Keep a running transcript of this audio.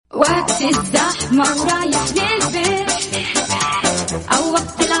تاكسي الزحمة ورايح للبيت، أو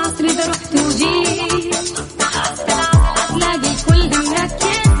وقت العصر إذا رحت وجيت هتلاقي كل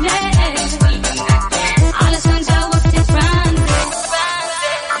مركز ليه علشان جاوبت ترانزيت.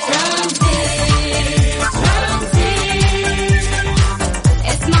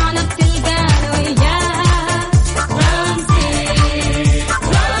 اسمعنا بتلقانا وياك ترانزيت.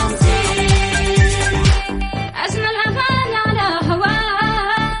 أجمل أغاني على هواك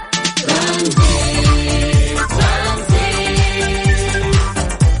ترانزيت.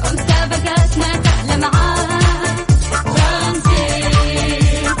 ومسابقاتنا تحلى معاك ترانزيت.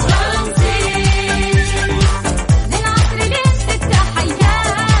 للعصر ليش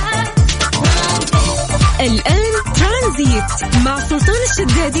التحيات. الآن ترانزيت مع سلطان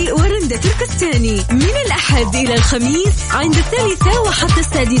الشدادي ورندة تركستاني من الأحد إلى الخميس عند 3 وحتى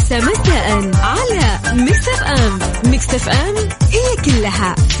 6 مساء على ميكس اف ام. ميكس اف ام هي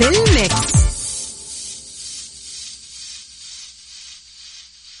كلها في الميكس.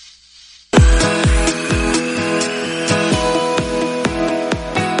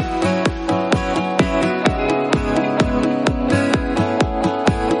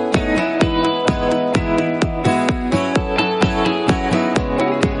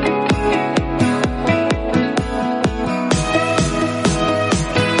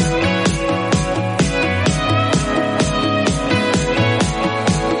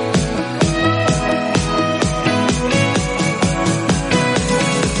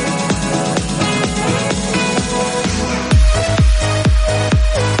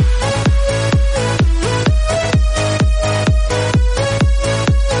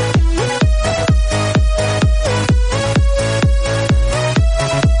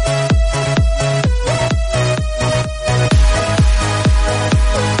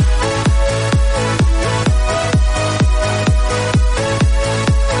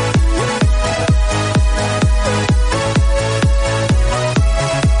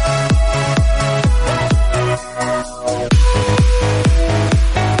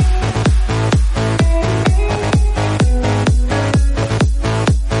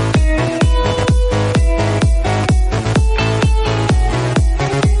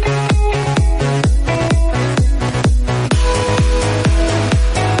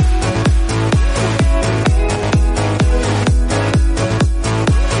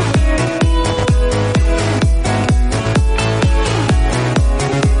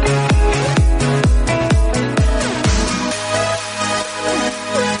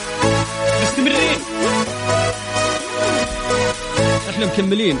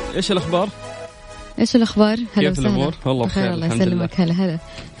 مكملين. ايش الاخبار؟ ايش الاخبار؟ هلا كيف الامور؟ والله بخير الله يسلمك. هلا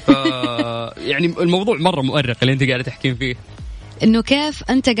يعني الموضوع مره مؤرق اللي انت قاعده تحكين فيه، انه كيف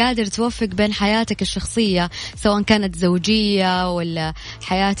انت قادر توفق بين حياتك الشخصيه سواء كانت زوجيه ولا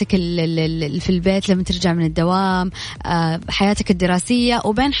حياتك في البيت لما ترجع من الدوام، حياتك الدراسيه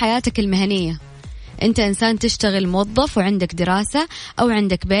وبين حياتك المهنيه. انت انسان تشتغل موظف وعندك دراسة او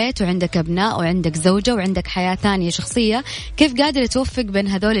عندك بيت وعندك ابناء وعندك زوجة وعندك حياة ثانية شخصية، كيف قادر توفق بين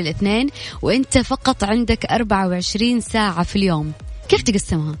هذول الاثنين وانت فقط عندك 24 ساعة في اليوم؟ كيف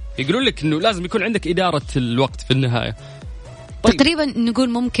تقسمها؟ يقولون لك انه لازم يكون عندك إدارة الوقت في النهاية. طيب. تقريبا نقول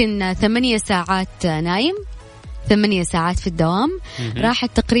ممكن 8 ساعات نايم، 8 ساعات في الدوام،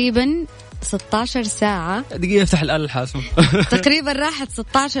 راحت تقريبا 16 ساعة. دقيقة افتح الآلة الحاسبة. تقريبا راحت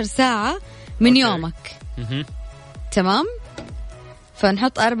 16 ساعة من يومك. تمام،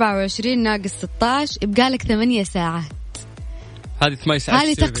 فنحط 24 ناقص 16 يبقى لك 8 ساعات. هذه 8 ساعات.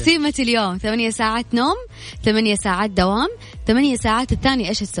 هذه تقسيمة اليوم، 8 ساعات نوم، 8 ساعات دوام، 8 ساعات الثانية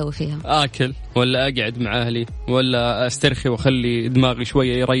إيش تسوي فيها؟ آكل ولا أقعد مع أهلي ولا أسترخي وأخلي دماغي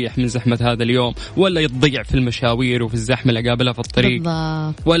شوية يريح من زحمة هذا اليوم، ولا يضيع في المشاوير وفي الزحمة اللي قابلها في الطريق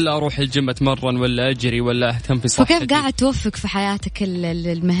بالضبط. ولا أروح الجيم أتمرن ولا أجري ولا أهتم في صحتي. فكيف قاعد توفق في حياتك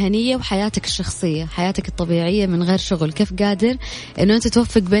المهنية وحياتك الشخصية، حياتك الطبيعية من غير شغل؟ كيف قادر إنه أنت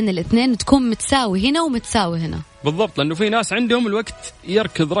توفق بين الاثنين وتكون متساوي هنا ومتساوي هنا؟ بالضبط، لأنه في ناس عندهم الوقت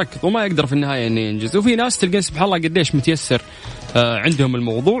يركض ركض وما يقدر في النهاية إنه ينجز، وفي ناس تلقى سبحان الله قديش متيسر عندهم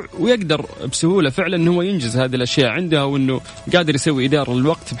الموضوع ويقدر بسهولة فعلا إنه هو ينجز هذه الأشياء عندها، وإنه قادر يسوي إدارة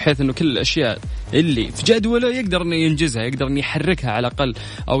للوقت بحيث إنه كل الأشياء اللي في جدوله يقدر إنه ينجزها، يقدر إنه يحركها على الأقل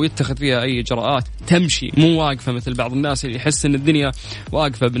أو يتخذ فيها أي إجراءات تمشي مو واقفة مثل بعض الناس اللي يحس إن الدنيا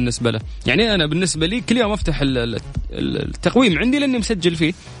واقفة بالنسبة له. يعني أنا بالنسبة لي كل يوم أفتح التقويم عندي لأني مسجل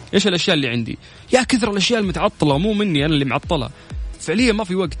فيه إيش الأشياء اللي عندي. يا كثر الأشياء المتعطلة، مو مني أنا اللي معطلة فعليا، ما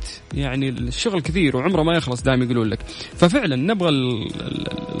في وقت، يعني الشغل كثير وعمره ما يخلص دائما يقولون لك. ففعلا نبغى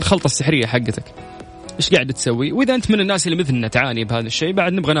الخلطة السحرية حقتك. إيش قاعد تسوي؟ وإذا أنت من الناس اللي مثلنا تعاني بهذا الشيء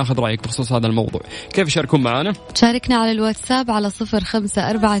بعد نبغى ناخذ رأيك بخصوص هذا الموضوع. كيف يشاركون معنا؟ شاركنا على الواتساب على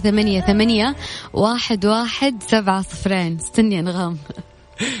 0548811700. استني أنغام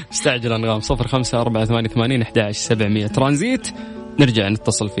استعجل أنغام. 0548811700. ترانزيت. نرجع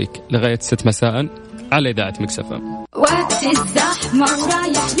نتصل فيك لغاية 6 مساء على إذاعة ميكس اف ام. وقت الزحمة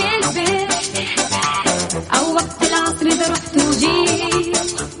ورايح للبيت أو وقت العصر إذا رحت وجيت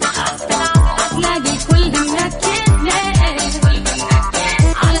هتلاقي كل مركز ليش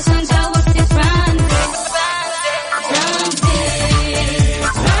علشان جاوبت ترانزيت.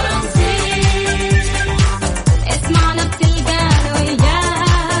 اسمعنا بتلقانا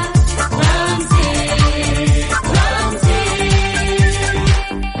وياك ترانزيت.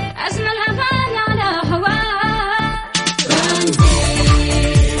 أجمل أغاني على هواك ترانزيت.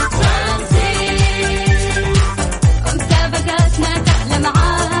 ومسابقاتنا تحلى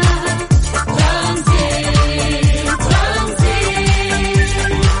معاك ترانزيت.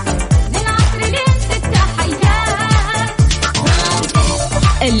 من عصر لين 6 حياك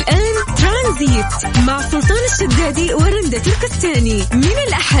ترانزيت. الآن ترانزيت مع سلطان الشدادي ورندة تركستاني من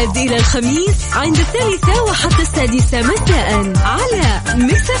الأحد إلى الخميس عند 3 وحتى 6 مساء على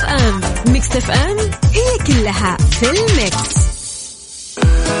ميكس اف ام. ميكس اف ام هي كلها في الميكس.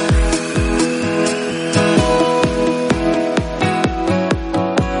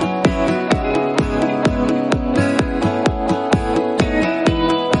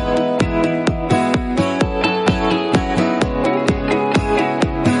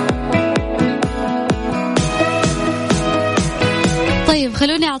 طيب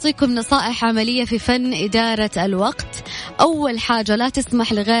خلوني أعطيكم نصائح عملية في فن إدارة الوقت. أول حاجة، لا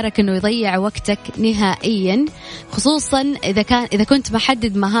تسمح لغيرك أنه يضيع وقتك نهائيا، خصوصا إذا كنت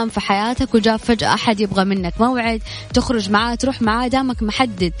محدد مهام في حياتك وجاء فجأة أحد يبغى منك موعد تخرج معاه تروح معاه، دامك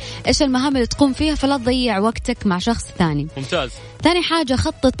محدد إيش المهام اللي تقوم فيها فلا تضيع وقتك مع شخص ثاني. ممتاز. ثاني حاجة،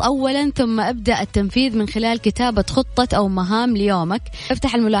 خطط أولا ثم ابدأ التنفيذ من خلال كتابة خطة أو مهام ليومك.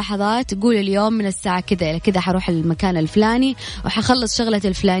 افتح الملاحظات، قول اليوم من الساعة كذا إلى كذا حروح المكان الفلاني وحخلص شغلة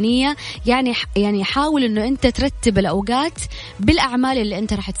الفلانية. يعني حاول إنه أنت ترتب الأوقات بالأعمال اللي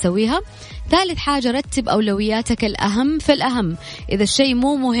أنت راح تسويها. ثالث حاجة، رتب أولوياتك الأهم فالأهم. إذا الشيء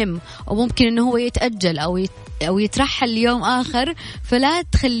مو مهم وممكن إنه هو يتأجل أو يترحل ليوم آخر فلا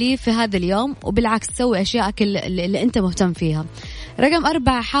تخليه في هذا اليوم، وبالعكس سوي أشياءك اللي أنت مهتم فيها. رقم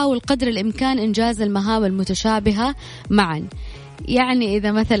 4، حاول قدر الإمكان إنجاز المهام المتشابهة معا. يعني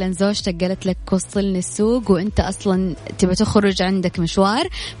إذا مثلا زوجتك قالت لك وصلني السوق وأنت أصلا تبى تخرج عندك مشوار،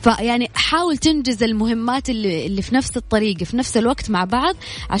 فيعني حاول تنجز المهمات اللي في نفس الطريق في نفس الوقت مع بعض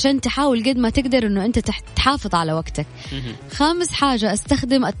عشان تحاول قد ما تقدر أنه أنت تحافظ على وقتك. 5 حاجة،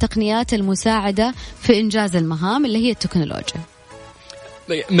 استخدم التقنيات المساعدة في إنجاز المهام اللي هي التكنولوجيا.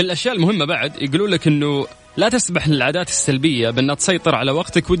 من الأشياء المهمة بعد يقولوا لك أنه لا تسمح للعادات السلبية بأنها تسيطر على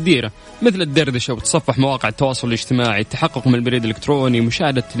وقتك وتديره، مثل الدردشة وتصفح مواقع التواصل الاجتماعي، التحقق من البريد الإلكتروني،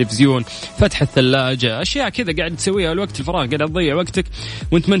 مشاهدة التلفزيون، فتح الثلاجة، أشياء كذا قاعد تسويها الوقت الفراغ قاعد تضيع وقتك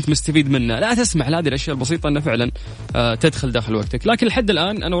وانت ما انت مستفيد منها. لا تسمح لهذه الأشياء البسيطة أنها فعلا تدخل داخل وقتك. لكن لحد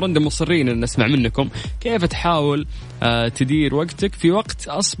الآن أنا ورندا مصرين أن نسمع منكم كيف تحاول تدير وقتك في وقت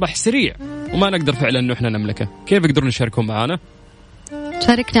أصبح سريع وما نقدر فعلا أنه إحنا نملكه. كيف يقدرون يشاركون معنا؟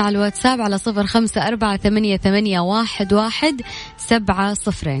 شاركنا على الواتساب على 0548811700.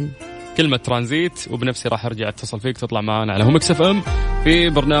 كلمة ترانزيت وبنفسي راح أرجع أتصل فيك تطلع معنا على ميكس اف ام في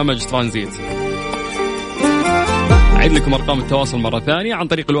برنامج ترانزيت. أعيد لكم أرقام التواصل مرة ثانية عن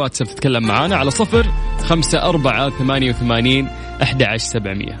طريق الواتساب تتكلم معنا على 0548811700.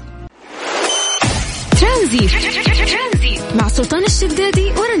 ترانزيت مع سلطان الشدادي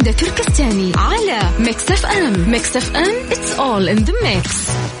ورندة تركستاني على ميكس اف ام. ميكس اف ام it's all in the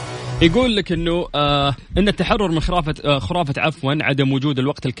mix. يقول لك انه ان التحرر من خرافة عدم وجود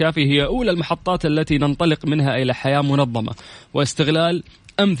الوقت الكافي هي اولى المحطات التي ننطلق منها الى حياة منظمة واستغلال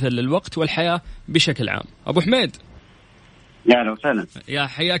امثل للوقت والحياة بشكل عام. ابو حميد، يا اهلا وسهلا. يا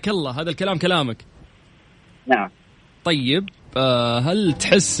حياك الله. هذا الكلام كلامك. نعم. طيب هل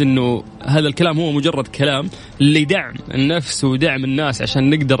تحس انه هذا الكلام هو مجرد كلام لدعم النفس ودعم الناس عشان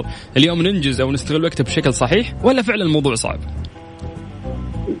نقدر اليوم ننجز او نستغل وقته بشكل صحيح، ولا فعلا الموضوع صعب؟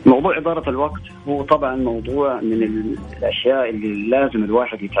 موضوع إدارة الوقت هو طبعا موضوع من الأشياء اللي لازم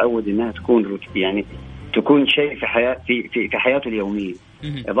الواحد يتعود إنها تكون يعني تكون شيء في حياته اليومية.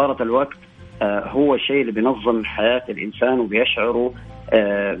 إدارة الوقت هو الشيء اللي بينظم حياة الإنسان وبيشعره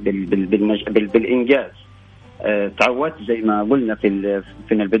بالإنجاز. تعودت زي ما قلنا في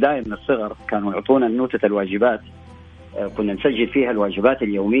البداية من الصغر كانوا يعطونا نوتة الواجبات، كنا نسجل فيها الواجبات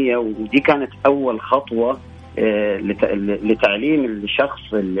اليومية، ودي كانت أول خطوة لتعليم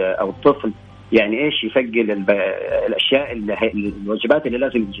الشخص أو الطفل يعني إيش يسجل الأشياء الواجبات اللي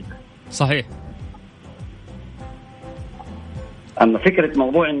لازم يجيبها. صحيح. أما فكرة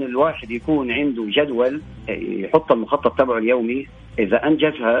موضوع إن الواحد يكون عنده جدول يحط المخطط تبعه اليومي، إذا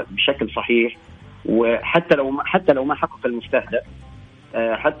أنجزها بشكل صحيح، وحتى لو ما حقق المستهدف،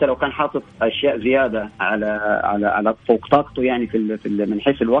 حتى لو كان حاطط أشياء زيادة على فوق طاقته يعني من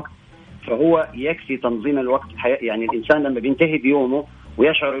حيث الوقت، فهو يكفي تنظيم الوقت. يعني الإنسان لما بينتهي بيومه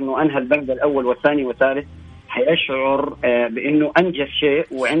ويشعر إنه أنهى البند الأول والثاني والثالث، حيشعر بإنه أنجز شيء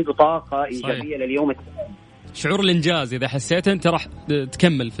وعنده طاقة إيجابية لليوم التالي. شعور الإنجاز إذا حسيت أنت راح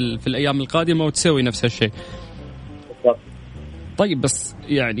تكمل في الأيام القادمة وتسوي نفس الشيء. طيب بس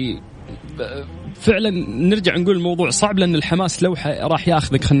يعني فعلا نرجع نقول الموضوع صعب، لأن الحماس لو راح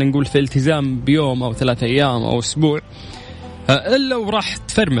ياخذك خلينا نقول في التزام بيوم أو 3 أيام أو أسبوع، إلا وراح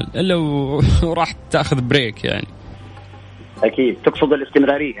تفرمل، إلا وراح تأخذ بريك يعني. أكيد تقصد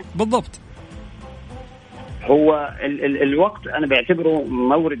الاستمرارية. بالضبط. هو الوقت أنا بعتبره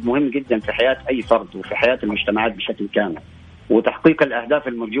مورد مهم جدا في حياة أي فرد وفي حياة المجتمعات بشكل كامل، وتحقيق الأهداف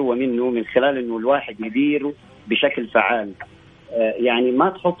المرجوة منه من خلال إنه الواحد يديره بشكل فعال. يعني ما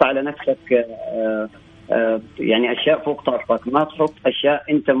تحط على نفسك يعني أشياء فوق طاقتك، ما تحط أشياء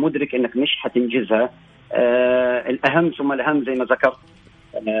أنت مدرك إنك مش حتنجزها. الأهم ثم الأهم زي ما ذكرت،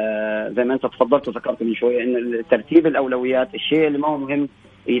 زي ما أنت تفضلت وذكرت من شوية، إن ترتيب الأولويات، الشيء اللي ما هو مهم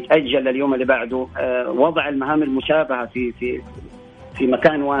يتأجل لليوم اللي بعده. وضع المهام المشابهة في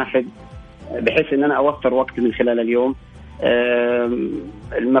مكان واحد بحيث إن أنا أوفر وقت من خلال اليوم.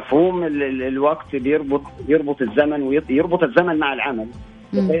 المفهوم الوقت بيربط الزمن ويربط الزمن مع العمل،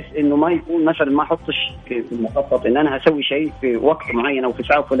 بحيث إنه ما يكون مثلا ما أحطش في المخطط إن أنا هسوي شيء في وقت معين أو في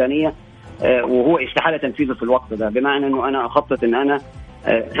ساعة فلانية وهو استحالة تنفيذه في الوقت ده، بمعنى إنه أنا أخطط إن أنا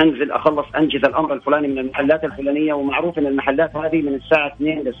هنزل أنجز الأمر الفلاني من المحلات الفلانية، ومعروف إن المحلات هذه من الساعة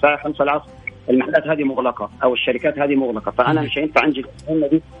 2 للساعة 5 العصر المحلات هذه مغلقة أو الشركات هذه مغلقة، فأنا مش هينفع أنجز المهمة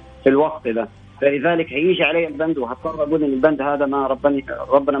دي في الوقت ده. فلذلك هيجي علي البند وهضطر أقول إن البند هذا ما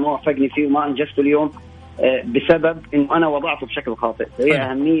ربنا ما وفقني فيه وما أنجزته اليوم بسبب إنه أنا وضعته بشكل خاطئ. هي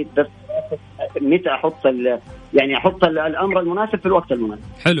أهمية بس متى أحط الأمر المناسب في الوقت المناسب.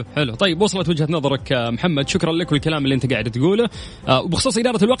 حلو. طيب وصلت وجهة نظرك محمد، شكرا لك والكلام اللي أنت قاعد تقوله، وبخصوص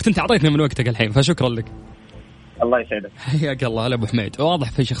إدارة الوقت أنت أعطيتنا من وقتك الحين، فشكرا لك. الله يسعدك. حياك الله. هلا أبو حميد.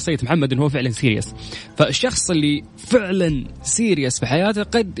 واضح في شخصية محمد إنه هو فعلا سيريس، فالشخص اللي فعلا سيريس في حياته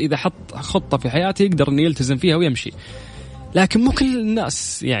قد إذا حط خطة في حياته يقدر إنه يلتزم فيها ويمشي، لكن مو كل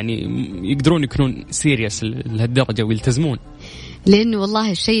الناس يعني يقدرون يكونون سيريس لهالدرجة ويلتزمون. لأنه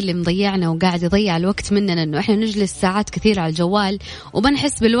والله الشيء اللي مضيعنا وقاعد يضيع الوقت مننا إنه إحنا نجلس ساعات كثير على الجوال وما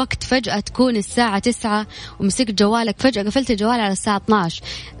نحس بالوقت. فجأة تكون الساعة 9 ومسكت جوالك، فجأة قفلت الجوال على الساعة 12،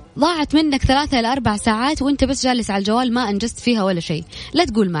 ضاعت منك 3 إلى 4 ساعات وانت بس جالس على الجوال ما أنجزت فيها ولا شيء. لا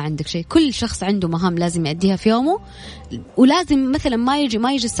تقول ما عندك شيء، كل شخص عنده مهام لازم يأديها في يومه، ولازم مثلا ما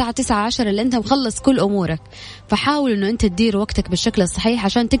يجي الساعة 9-10 اللي انت مخلص كل أمورك. فحاول انه انت تدير وقتك بالشكل الصحيح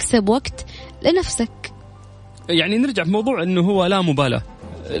عشان تكسب وقت لنفسك. يعني نرجع في موضوع انه هو لا مبالاة،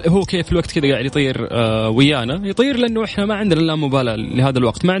 هو كيف الوقت كذا قاعد يطير ويانا، يطير لأنه إحنا ما عندنا لا مبالاة لهذا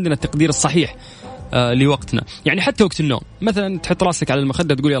الوقت، ما عندنا التقدير الصحيح لوقتنا. يعني حتى وقت النوم مثلا تحط راسك على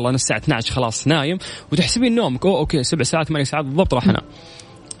المخدة تقول يلا أنا الساعة 12 خلاص نايم، وتحسبين نومك أوكي 7 ساعات 8 ساعات بالضبط راح أنام،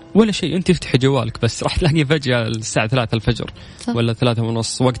 ولا شيء. أنت افتحي جوالك بس راح تلاقي فجأة الساعة 3 الفجر ولا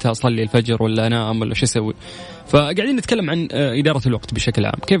 3:30 وقتها أصلي الفجر ولا أنام ولا شو أسوي. فقاعدين نتكلم عن إدارة الوقت بشكل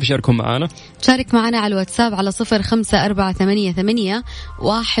عام. كيف يشاركون معنا؟ شارك معنا على الواتساب على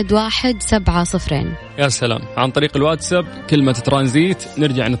 0548811700. يا سلام، عن طريق الواتساب كلمة ترانزيت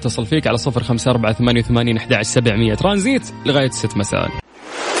نرجع نتصل فيك على 0548811700. ترانزيت لغاية 6 مساء.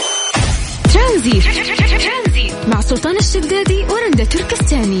 ترانزيت مع سلطان الشدادي ورندا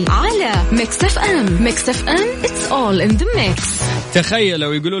تركستاني على ميكس اف ام. ميكس اف ام it's all in the mix.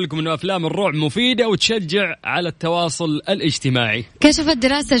 تخيلوا يقولوا لكم انه افلام الرعب مفيدة وتشجع على التواصل الاجتماعي. كشفت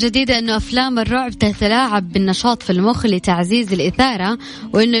دراسة جديدة انه افلام الرعب تتلاعب بالنشاط في المخ لتعزيز الإثارة،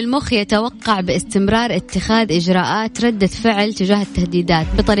 وانه المخ يتوقع باستمرار اتخاذ اجراءات ردة فعل تجاه التهديدات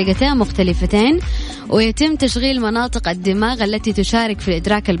بطريقتين مختلفتين، ويتم تشغيل مناطق الدماغ التي تشارك في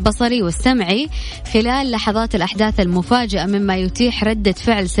الإدراك البصري والسمعي خلال لحظات الأحداث المفاجئة، مما يتيح ردة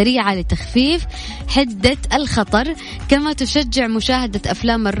فعل سريعة لتخفيف حدة الخطر. كما تشجع مشاهدة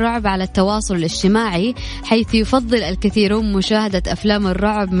أفلام الرعب على التواصل الاجتماعي، حيث يفضل الكثيرون مشاهدة أفلام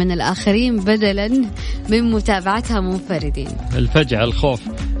الرعب من الآخرين بدلا من متابعتها منفردين. الفجعة، الخوف،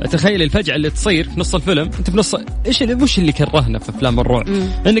 تخيل الفجعة اللي تصير في نص الفيلم، انت في نص وش اللي كرهنا في أفلام الرعب؟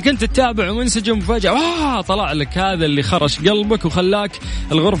 انك انت تتابع ومنسجم وفجأة طلع لك هذا اللي خرش قلبك وخلاك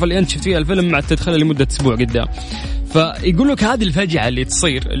الغرفة اللي انت شفت فيها الفيلم ما تدخل لمدة أسبوع قدام. فيقول لك هذه الفجعة اللي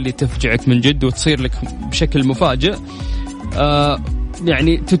تصير، اللي تفجعك من جد وتصير لك بشكل مفاجئ،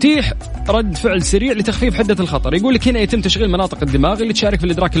 يعني تتيح رد فعل سريع لتخفيف حدة الخطر. يقول لك هنا يتم تشغيل مناطق الدماغ اللي تشارك في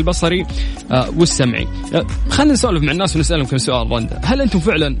الإدراك البصري والسمعي. خلينا نسولف مع الناس ونسألهم كم سؤال. رندا، هل أنتم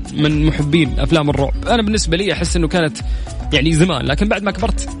فعلا من محبين أفلام الرعب؟ أنا بالنسبة لي أحس أنه كانت يعني زمان، لكن بعد ما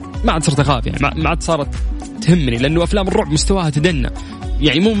كبرت ما عاد صرت أخاف، يعني ما عاد صارت تهمني، لأنه أفلام الرعب مستواها تدنى،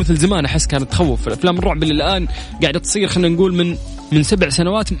 يعني مو مثل زمان. أحس كانت تخوف. أفلام الرعب اللي الآن قاعدة تصير خلينا نقول من 7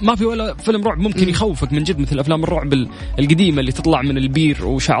 سنوات ما في ولا فيلم رعب ممكن يخوفك من جد مثل أفلام الرعب القديمة اللي تطلع من البير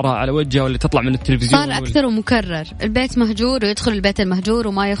وشعرها على وجهها، واللي تطلع من التلفزيون. صار أكثر ومكرر، البيت مهجور ويدخل البيت المهجور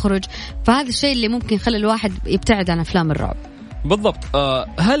وما يخرج، فهذا الشيء اللي ممكن يخلي الواحد يبتعد عن أفلام الرعب. بالضبط.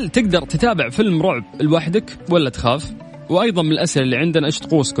 هل تقدر تتابع فيلم رعب لوحدك ولا تخاف؟ وأيضا من الأسئلة اللي عندنا، إيش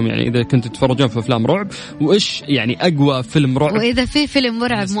طقوسكم يعني إذا كنتوا تتفرجون في أفلام رعب، وإيش يعني أقوى فيلم رعب، وإذا في فيلم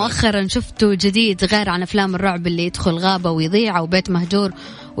رعب مؤخرا شفته جديد غير عن أفلام الرعب اللي يدخل غابة ويضيع أو بيت مهجور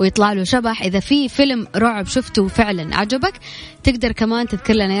ويطلع له شبح، إذا في فيلم رعب شفته فعلا عجبك تقدر كمان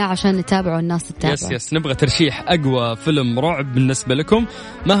تذكر لنا إياه عشان نتابعه والناس تتابعه. يس نبغى ترشيح أقوى فيلم رعب بالنسبة لكم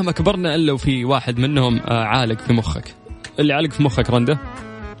مهما كبرنا، إلا وفي واحد منهم عالق في مخك. اللي عالق في مخك رندا؟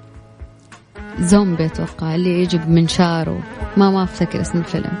 زومبي أتوقع، اللي يجي بمنشار ما أفتكر اسم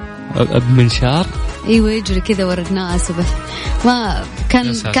الفيلم. بمنشار؟ ايوه يجري كذا ورا الناس وبس. ما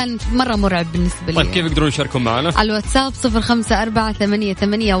كان مرة مرعب بالنسبة لي. طيب كيف يقدرون يشاركون معنا؟ على الواتساب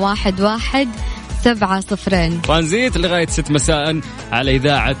 0548811700. ترانزيت لغاية 6 مساء على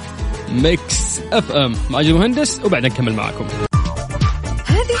إذاعة ميكس اف ام. ماجد مهندس وبعدين نكمل معكم.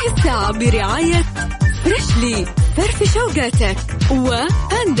 هذه الساعة برعاية فريشلي، فرف شوقاتك،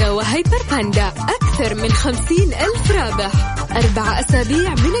 وباندا وهيبر باندا، أكثر من 50,000 رابح، 4 أسابيع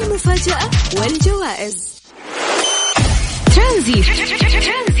من المفاجأة والجوائز. ترانزيت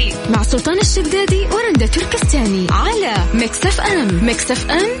مع سلطان الشدادي ورندا تركستاني على ميكس اف ام. ميكس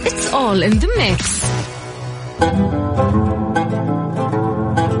اف ام it's all in the mix.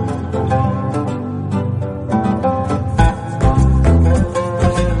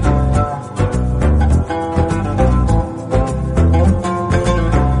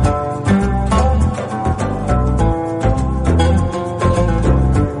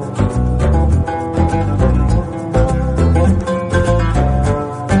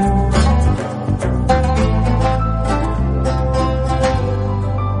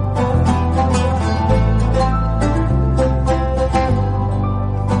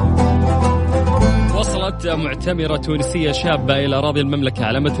 معتمرة تونسية شابة إلى أراضي المملكة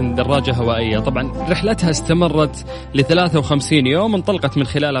على متن دراجة هوائية. طبعا رحلتها استمرت ل53 يوم، انطلقت من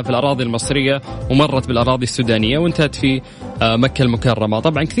خلالها في الأراضي المصرية ومرت بالأراضي السودانية وانتهت في مكة المكرمة.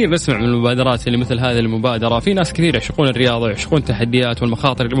 طبعا كثير نسمع من المبادرات اللي مثل هذه المبادرة، في ناس كثير يعشقون الرياضة ويعشقون التحديات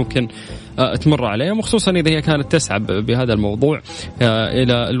والمخاطر اللي ممكن تمر عليهم، وخصوصا إذا هي كانت تسعى بهذا الموضوع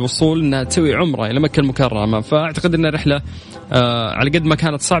إلى الوصول أنها تسوي عمرة إلى مكة المكرمة. فأعتقد أن الرحلة على قد ما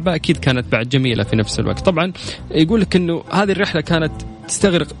كانت صعبة أكيد كانت بعد جميلة في نفس الوقت. طبعا يقول لك أنه هذه الرحلة كانت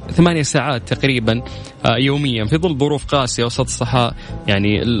تستغرق 8 ساعات تقريبا يوميا في ظل ظروف قاسية وسط الصحراء،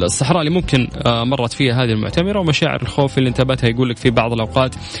 يعني الصحراء اللي ممكن مرت فيها هذه المعتمرة، ومشاعر الخوف اللي انتابتها يقول لك في بعض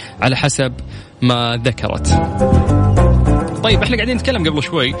الأوقات على حسب ما ذكرت. طيب احنا قاعدين نتكلم قبل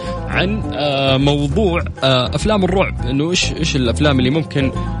شوي عن موضوع افلام الرعب، انه ايش الافلام اللي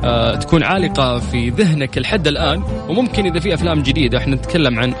ممكن تكون عالقه في ذهنك لحد الان، وممكن اذا في افلام جديده. احنا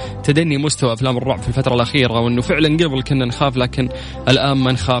نتكلم عن تدني مستوى افلام الرعب في الفتره الاخيره، وانه فعلا قبل كنا نخاف لكن الان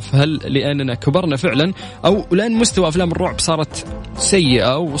ما نخاف. هل لاننا كبرنا فعلا، او لان مستوى افلام الرعب صارت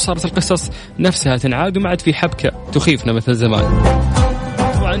سيئه وصارت القصص نفسها تنعاد وما عاد في حبكه تخيفنا مثل زمان؟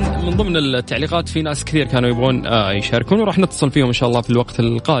 طبعا من ضمن التعليقات في ناس كثير كانوا يبغون يشاركون، وراح نتصل فيهم إن شاء الله في الوقت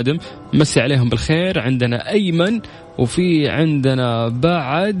القادم. مسي عليهم بالخير. عندنا أيمن، وفي عندنا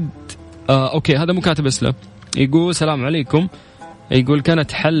بعد أوكي هذا مكاتب اسلم، يقول السلام عليكم، يقول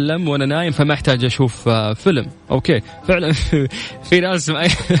كانت حلم وأنا نايم فما يحتاج أشوف فيلم. أوكي فعلا في ناس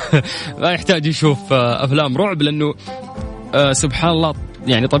ما يحتاج يشوف أفلام رعب، لأنه سبحان الله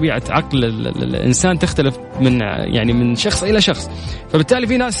يعني طبيعة عقل الإنسان تختلف من شخص إلى شخص، فبالتالي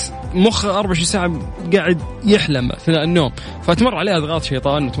في ناس مخ 24 ساعة قاعد يحلم أثناء النوم، فتمر عليها أضغاط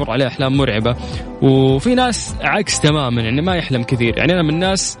شيطان وتمر عليها أحلام مرعبة. وفي ناس عكس تماما، يعني ما يحلم كثير. يعني أنا من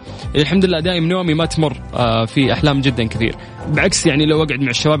الناس الحمد لله دائم نومي ما تمر في أحلام جدا كثير، بعكس يعني لو أقعد مع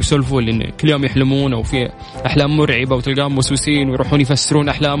الشباب يسولفون لي إن كل يوم يحلمون أو في أحلام مرعبة وتلقاهم موسوسين ويروحون يفسرون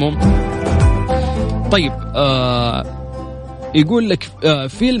أحلامهم. طيب يقول لك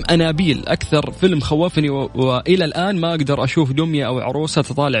فيلم أنابيل أكثر فيلم خوفني وإلى الآن ما أقدر أشوف دمية أو عروسة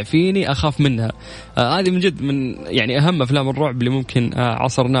تطالع فيني، أخاف منها. هذه من جد من يعني أهم أفلام الرعب اللي ممكن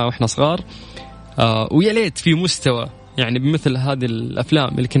عصرناه وإحنا صغار. ويا ليت في مستوى يعني بمثل هذه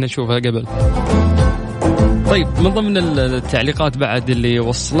الأفلام اللي كنا نشوفها قبل. طيب من ضمن التعليقات بعد اللي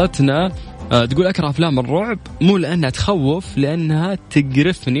وصلتنا تقول أكره أفلام الرعب مو لأنها تخوف، لأنها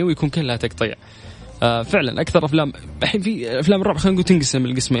تقرفني ويكون كلها تقطيع. فعلا أكثر أفلام الحين في أفلام الرعب خلينا نقول تنقسم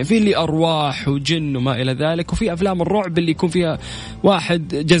القسمين، في اللي أرواح وجن وما إلى ذلك، وفي أفلام الرعب اللي يكون فيها واحد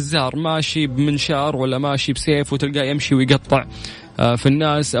جزار ماشي بمنشار ولا ماشي بسيف وتلقاه يمشي ويقطع في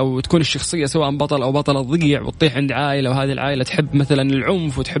الناس، أو تكون الشخصية سواء بطل أو بطلة تضيع وتطيح عند عائلة وهذه العائلة تحب مثلا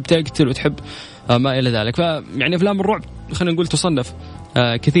العنف وتحب تقتل وتحب ما إلى ذلك. فيعني أفلام الرعب خلينا نقول تصنف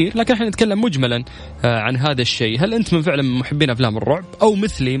كثير، لكن احنا نتكلم مجملا عن هذا الشيء. هل أنت من فعلا من محبين أفلام الرعب، أو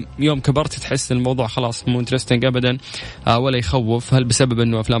مثلي يوم كبرت تحس الموضوع خلاص مو انترستنج أبدا ولا يخوف؟ هل بسبب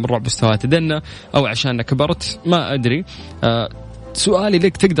أنه أفلام الرعب مستواها تدنى أو عشان كبرت؟ ما أدري. سؤالي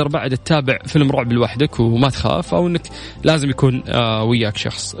لك، تقدر بعد تتابع فيلم رعب لوحدك وما تخاف، أو أنك لازم يكون وياك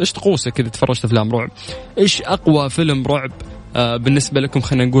شخص؟ إيش طقوسك إذا تفرجت أفلام رعب؟ إيش أقوى فيلم رعب بالنسبة لكم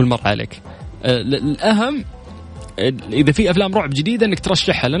خلينا نقول مر عليك؟ الأهم إذا في أفلام رعب جديدة أنك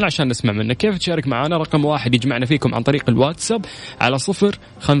ترشحها لنا عشان نسمع منك. كيف تشارك معنا؟ رقم 1 يجمعنا فيكم عن طريق الواتساب على 0548811700.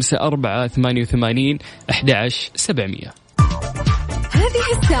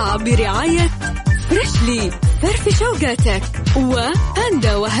 هذه الساعة برعاية فريشلي فرف شوقاتك،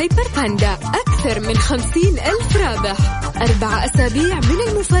 وباندا وهيبر باندا، أكثر من 50,000 رابح، 4 أسابيع من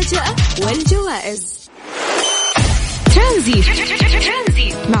المفاجأة والجوائز. ترانزيت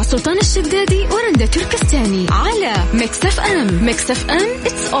مع سلطان الشدادي ورندا تركستاني على ميكس اف ام. ميكس اف ام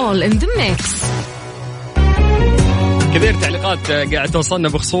it's all in the mix. كثير تعليقات قاعد توصلنا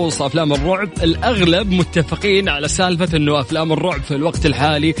بخصوص أفلام الرعب. الأغلب متفقين على سالفة أنه أفلام الرعب في الوقت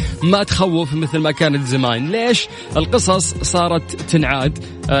الحالي ما تخوف مثل ما كانت زمان. ليش؟ القصص صارت تنعاد،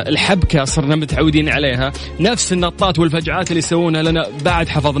 الحبكة صرنا متعودين عليها، نفس النطات والفجعات اللي يسوونها لنا بعد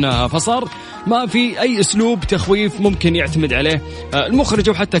حفظناها، فصار ما في أي أسلوب تخويف ممكن يعتمد عليه المخرج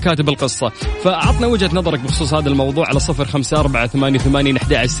أو حتى كاتب القصة. فعطنا وجهة نظرك بخصوص هذا الموضوع على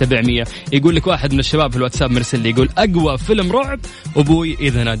 0548811700. يقول لك واحد من الشباب في الواتساب مرسل لي يقول أقوى فيلم رعب أبوي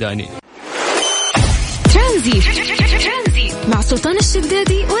إذا ناداني. ترانزيت مع سلطان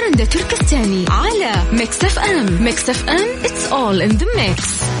الشدادي ورندا تركستاني على ميكس اف ام. ميكس اف ام it's all in the mix.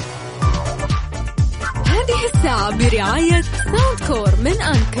 هذه الساعة برعاية ساوند كور من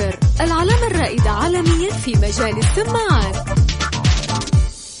أنكر، العلامة الرائدة عالميا في مجال السماعات.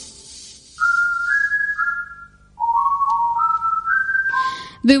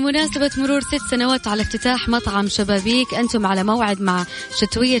 بمناسبة مرور 6 سنوات على افتتاح مطعم شبابيك، أنتم على موعد مع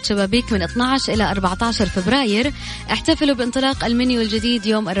شتوية شبابيك من 12 إلى 14 فبراير. احتفلوا بانطلاق المنيو الجديد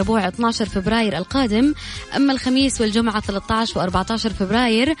يوم الربوع 12 فبراير القادم. أما الخميس والجمعة 13 و14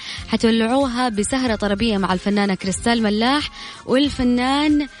 فبراير حتولعوها بسهرة طربية مع الفنانة كريستال ملاح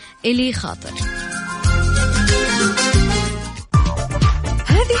والفنان إلي خاطر.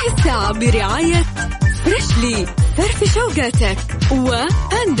 هذه الساعة برعاية فريشلي فرف شوقاتك،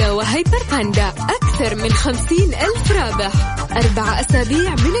 وباندا وهيبر باندا، أكثر من 50,000 رابح، 4 أسابيع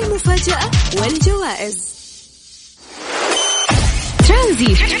من المفاجأة والجوائز.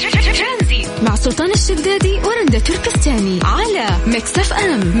 ترانزيت مع سلطان الشدادي ورندا تركستاني على ميكس اف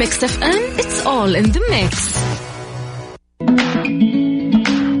ام. ميكس اف ام it's all in the mix.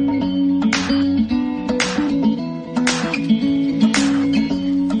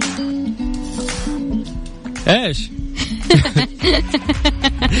 ايش؟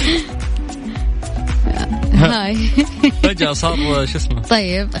 هاي فجأة صار شو اسمه.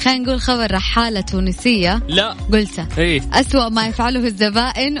 طيب خلينا نقول خبر رحالة تونسية. لا قلته ايه أسوأ ما يفعله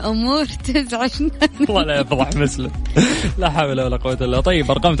الزبائن أمور تزعجنا. والله لا يفضح مسلم. لا حول ولا قوة إلا بالله.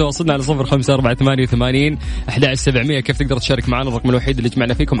 طيب أرقام تواصلنا على 0548811700. كيف تقدر تشارك معنا؟ الرقم الوحيد اللي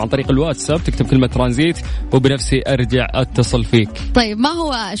جمعنا فيكم عن طريق الواتساب، تكتب كلمة ترانزيت وبنفسي أرجع أتصل فيك. طيب ما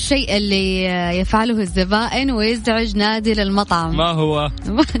هو الشيء اللي يفعله الزبائن ويزعج نادي للمطعم؟ ما هو؟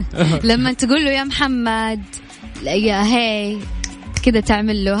 لما تقول له يا محمد يا هي كذا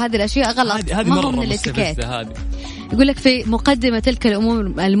تعمل له هذه الأشياء غلط. هذه ما مرة هو من الاتيكيت. يقول لك في مقدمة تلك الأمور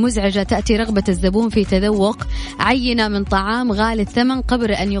المزعجة تأتي رغبة الزبون في تذوق عينة من طعام غالي الثمن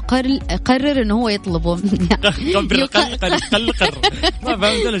قبل أن يقرر أنه هو يطلبه. ما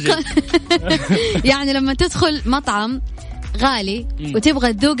فهمت. يعني لما تدخل مطعم غالي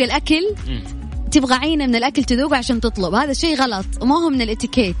وتبغى تذوق الأكل، تبغى عينة من الأكل تذوق عشان تطلب، هذا شيء غلط وما هو من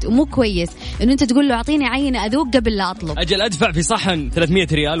الاتيكيت ومو كويس إنه أنت تقول له أعطيني عينة أذوق قبل لا أطلب. أجل أدفع في صحن 300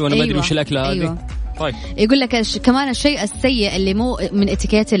 ريال وأنا ما أدري وش الأكلة هذه. أيوة. طيب يقول لك كمان الشيء السيء اللي مو من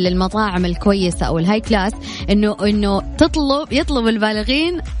اتيكيت للمطاعم الكويسة أو الهاي كلاس إنه يطلب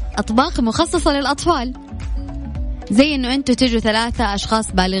البالغين أطباق مخصصة للأطفال. زي إنه أنتوا تجوا 3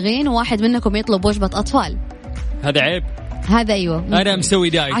 أشخاص بالغين وواحد منكم يطلب وجبة أطفال. هذا عيب. هذا أيوة. أنا مسوي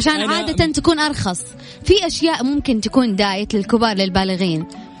دايت عشان عادة تكون أرخص. في أشياء ممكن تكون دايت للكبار للبالغين.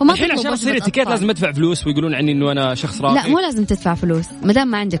 الحين عشان أصير اتيكيت لازم أدفع فلوس ويقولون عني إنه أنا شخص راقي. لا مو لازم تدفع فلوس، مدام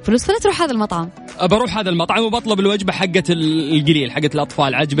ما عندك فلوس فلا تروح هذا المطعم. بروح هذا المطعم وبطلب الوجبة حقة القليل حقة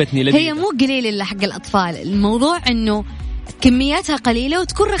الأطفال، عجبتني لذيذة. هي مو قليل إلا حق الأطفال، الموضوع إنه كمياتها قليلة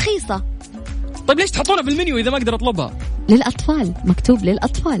وتكون رخيصة. طيب ليش تحطونها في المنيو إذا ما أقدر أطلبها؟ للأطفال، مكتوب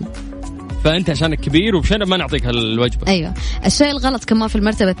للأطفال. فأنت عشانك كبير وبشأن ما نعطيك هالوجبة. أيوة. الشيء الغلط كمان في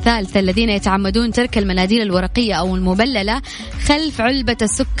المرتبة الثالثة الذين يتعمدون ترك المناديل الورقية أو المبللة خلف علبة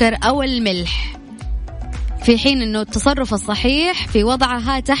السكر أو الملح، في حين أنه التصرف الصحيح في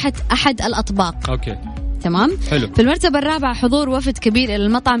وضعها تحت أحد الأطباق. أوكي. تمام. حلو. في المرتبة الرابعة حضور وفد كبير إلى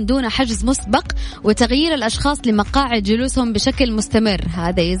المطعم دون حجز مسبق وتغيير الأشخاص لمقاعد جلوسهم بشكل مستمر،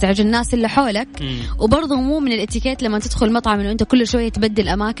 هذا يزعج الناس اللي حولك. وبرضه مو من الاتيكيت لما تدخل المطعم إنه أنت كل شوية تبدل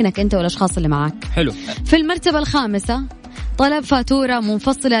أماكنك أنت والأشخاص اللي معك. حلو. في المرتبة الخامسة طلب فاتورة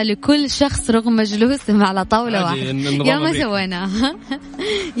منفصلة لكل شخص رغم جلوسهم على طاولة واحدة. يا ما سويناها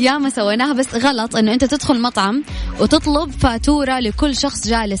يا ما سويناها، بس غلط انه انت تدخل مطعم وتطلب فاتورة لكل شخص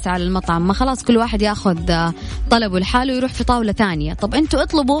جالس على المطعم. ما خلاص كل واحد ياخذ طلبه لحاله ويروح في طاولة ثانية. طب انتوا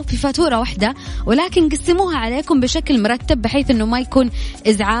اطلبوا في فاتورة واحدة ولكن قسموها عليكم بشكل مرتب بحيث انه ما يكون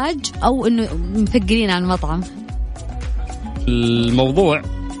ازعاج او انه مثقلين على المطعم. الموضوع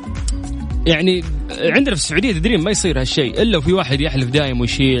يعني عندنا في السعودية تدرين ما يصير هالشيء إلا وفي واحد يحلف دايم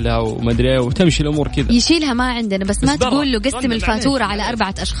ويشيلها ومدري وتمشي الأمور كذا. يشيلها ما عندنا، بس ما تقول له قسم الفاتورة على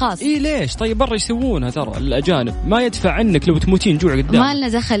 4 أشخاص. إيه ليش؟ طيب برا يسوونها ترى الأجانب، ما يدفع عنك لو تموتين جوع قدام. ما لنا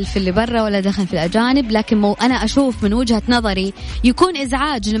دخل في اللي برا ولا دخل في الأجانب، لكن أنا أشوف من وجهة نظري يكون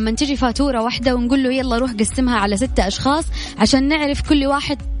إزعاج لما تجي فاتورة واحدة ونقول له يلا روح قسمها على 6 أشخاص عشان نعرف كل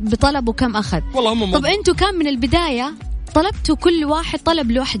واحد بطلبه كم أخذ. طب أنتوا كان من البداية طلبتوا كل واحد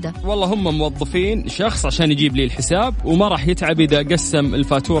طلب لوحده. والله هم موظفين شخص عشان يجيب لي الحساب وما راح يتعب إذا قسم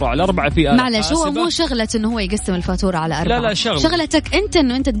الفاتورة على 4 في آلة. معلش هو مو شغلة إنه هو يقسم الفاتورة على 4. لا شغلتك أنت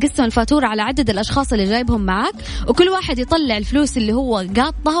إنه أنت تقسم الفاتورة على عدد الأشخاص اللي جايبهم معك وكل واحد يطلع الفلوس اللي هو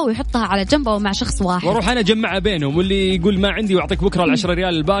قاطها ويحطها على جنبه مع شخص واحد. وأروح أنا أجمع بينهم واللي يقول ما عندي وأعطيك بكرة 10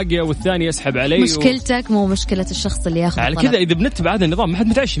 ريال الباقية والثاني يسحب علي. مشكلتك مو مشكلة الشخص اللي ياخذ على كذا. إذا بنتبع هذا النظام ما حد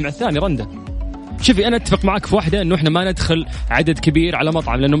متعشي مع الثاني رنده. شوفي أنا أتفق معك في واحدة إنه إحنا ما ندخل عدد كبير على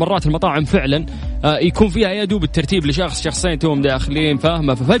مطعم، لأنه مرات المطاعم فعلا يكون فيها يدوب الترتيب لشخص شخصين توهم داخلين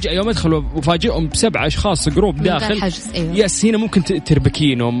فاهمة، ففجأة يوم أدخل وفاجئهم ب7 أشخاص جروب داخل. أيوة. يس هنا ممكن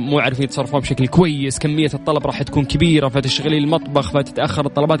تربكينهم، مو عارفين يتصرفون بشكل كويس، كمية الطلب راح تكون كبيرة فتشغلي المطبخ فتتأخر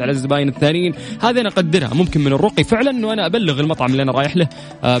الطلبات على الزباين الثانيين. هذا أنا أقدرها، ممكن من الرقي فعلا إنه أنا أبلغ المطعم اللي أنا رايح له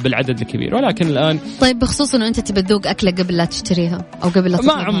بالعدد الكبير. ولكن الآن طيب بخصوص إنه أنت تبي تذوق أكلة قبل لا تشتريها أو قبل لا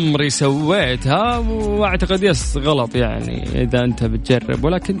ما عمري سويتها وأعتقد يس غلط يعني إذا أنت بتجرب،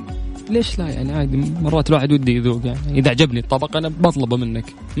 ولكن ليش لا يعني عادي مرات الواحد ودي يذوق يعني. إذا عجبني الطبق أنا بطلبه منك،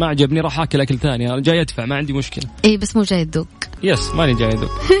 ما عجبني راح أكل أكل ثاني، أنا جاي أدفع ما عندي مشكلة. إيه بس مو جاي تذوق. يس ماني جاي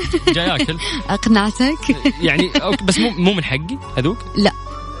أذوق جاي أكل. أقنعتك يعني بس مو من حقي أذوق. لا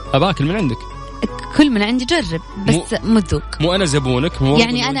أباكل من عندك. كل من عندي جرب بس مو تذوق. مو أنا زبونك مو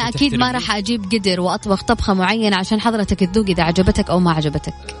يعني أنا أكيد ما راح أجيب قدر وأطبخ طبخة معينة عشان حضرتك تذوق إذا عجبتك أو ما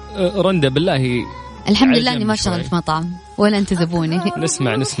عجبتك. رندة بالله الحمد لله إني ما اشتغل في مطعم ولا أنت زبوني.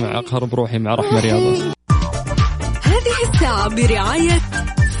 نسمع أقهر بروحي مع رحمة رياضة. هذه الساعة برعاية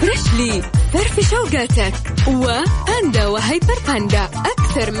فريشلي فرف شوقاتك وباندا وهيبر باندا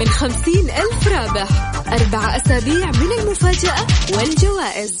أكثر من 50,000 رابح 4 أسابيع من المفاجأة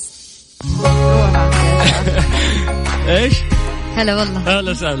والجوائز. إيش؟ هلا والله.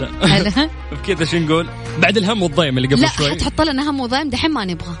 هلا سهلا. هلا. بكذا شو نقول بعد الهم والضيم اللي قبل شوي؟ لا حتحط لنا هم وضيم دحين ما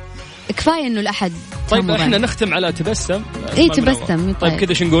نبغى، كفاية إنه الأحد. طيب إحنا نختم على تبسم. إيه تبسم. طيب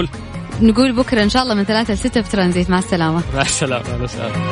كذا شو نقول؟ نقول بكرة إن شاء الله من 3 ل 6 في ترانزيت. مع السلامة. مع السلامة.